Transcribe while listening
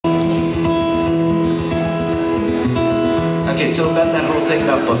Okay, so about that whole thing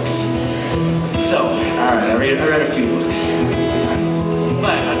about books. So, alright, I read a few books.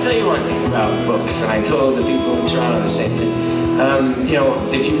 But I'll tell you one thing about books, and I told the people in Toronto the same thing. You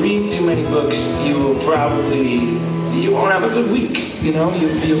know, if you read too many books, you will probably, you won't have a good week. You know, you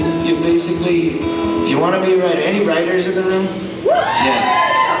basically, if you want to be a writer, any writers in the room?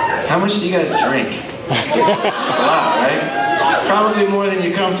 Yeah. How much do you guys drink? A lot, right? Probably more than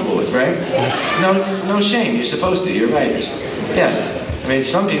you're comfortable with, right? No shame. You're supposed to. You're writers. Yeah. I mean,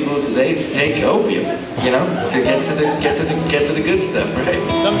 some people, they take opium, you know, to get to the good stuff, right?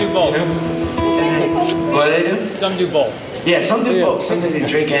 Some do both. You know? What do they do? Some do both. Yeah, some do both. Some they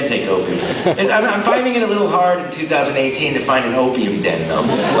drink and take opium. And I'm finding it a little hard in 2018 to find an opium den, though,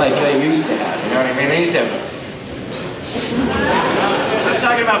 like they used to have. You know what I mean? They used to have. I'm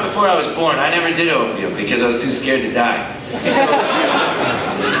talking about before I was born. I never did opium because I was too scared to die. So,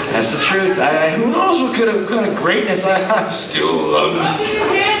 that's the truth. Who knows what kind of greatness I still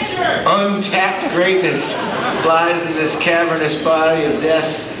untapped greatness lies in this cavernous body of death.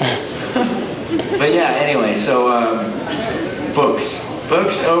 But yeah, anyway, so books,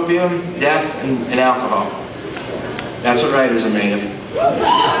 opium, death, and alcohol. That's what writers are made of.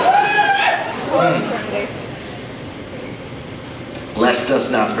 Lest us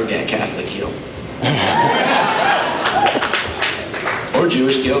not forget Catholic guilt. Or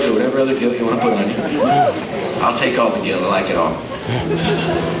Jewish guilt, or whatever other guilt you want to put on you. I'll take all the guilt, I like it all.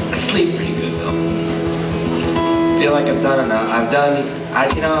 I sleep pretty good though. I feel like I've done enough. I've done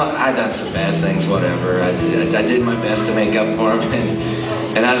some bad things, whatever. I did my best to make up for them,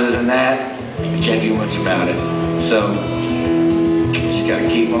 and other than that, I can't do much about it. So, you just gotta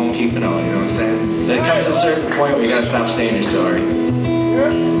keep on keeping on, you know what I'm saying? There comes a certain point where you gotta stop saying you're sorry.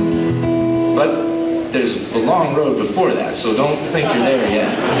 But there's a long road before that, so don't think you're there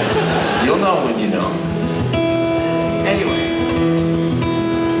yet. You'll know when you know. Anyway,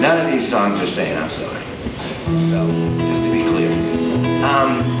 none of these songs are saying I'm sorry. So, just to be clear.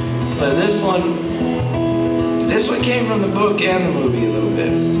 But this one came from the book and the movie a little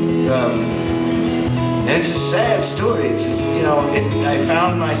bit. And it's a sad story. It's, you know, I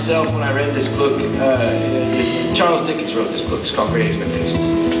found myself when I read this book. Charles Dickens wrote this book. It's called Great Expectations.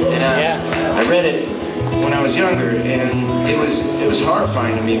 And I read it when I was younger, and it was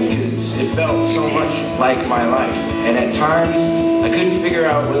horrifying to me because it felt so much like my life. And at times, I couldn't figure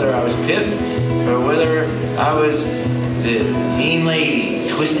out whether I was Pip or whether I was the mean lady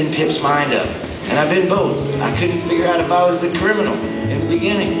twisting Pip's mind up. And I've been both. I couldn't figure out if I was the criminal in the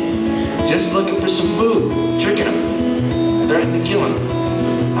beginning, just looking for some food, tricking him, threatening to kill him.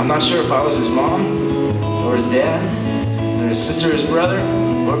 I'm not sure if I was his mom or his dad, or his sister or his brother,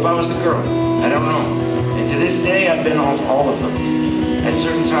 or if I was the girl. I don't know. And to this day, I've been all of them at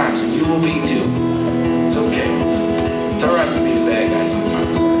certain times, and you will be too. It's okay. It's alright to be the bad guy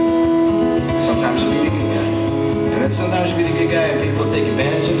sometimes. Sometimes you'll be the good guy. And then sometimes you'll be the good guy and people will take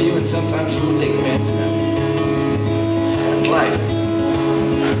advantage of you, and sometimes you will take advantage of them. That's life.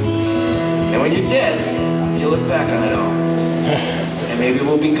 And when you're dead, you'll look back on it all. And maybe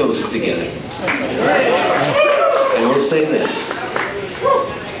we'll be ghosts together. And we'll say this.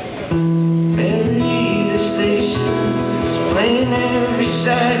 Stations playing every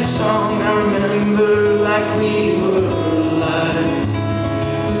sad song I remember like we were alive.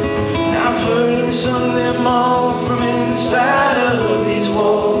 And I've heard and sung them all from inside of these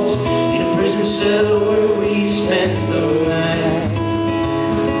walls, in a prison cell where we spent the night.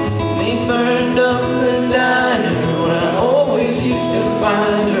 They burned up the diner where I always used to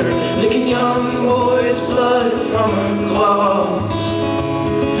find her, licking young boys' blood from her claws.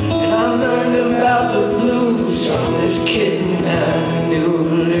 I learned about the blues from this kitten I knew.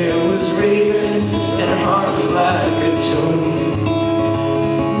 It was raving and her heart was like a tune.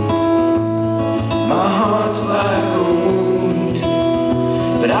 My heart's like a wound,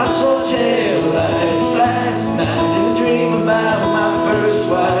 but I saw taillights last night in a dream about my first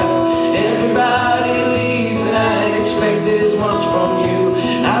wife. Everybody leaves and I expect this much from you.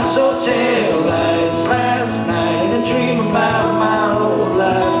 I saw taillights last night in a dream about my whole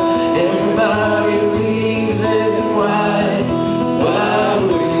life. Everybody leaves and why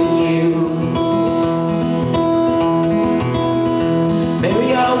wouldn't you? Maybe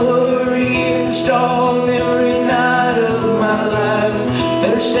I worry and stall every night of my life.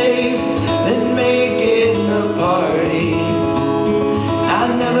 Better safe than making a party. I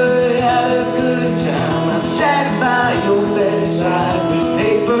never had a good time. I sat by your bedside with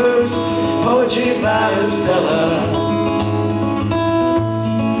papers, poetry by Stella.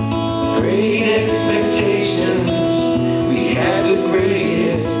 Great expectations, we had the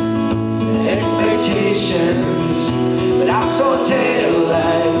greatest expectations, but I saw saw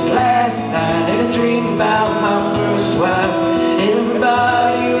taillights last night in a dream about my first wife.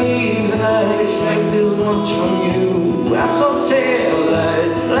 Everybody leaves and I expect this much from you. I saw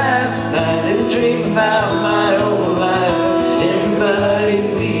taillights last night in a dream about my whole life. Everybody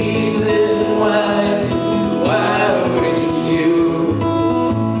leaves and why wouldn't you?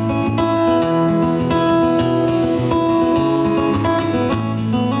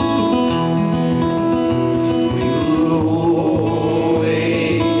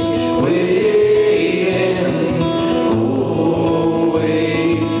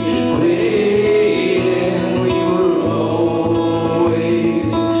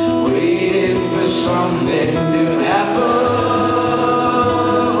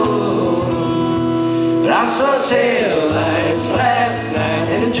 I saw taillights last night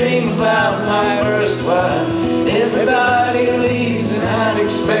in a dream about my first wife. Everybody leaves and I'd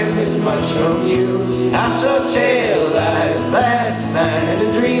expect this much from you. I saw taillights last night in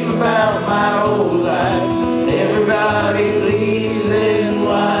a dream about my whole life. Everybody leaves and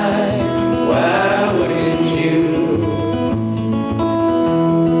why wouldn't you?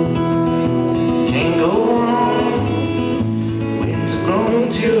 Can't go on, winds are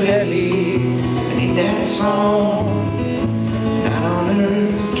growing too heavy. That song, not on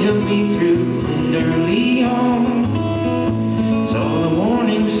earth, kept me through and early on.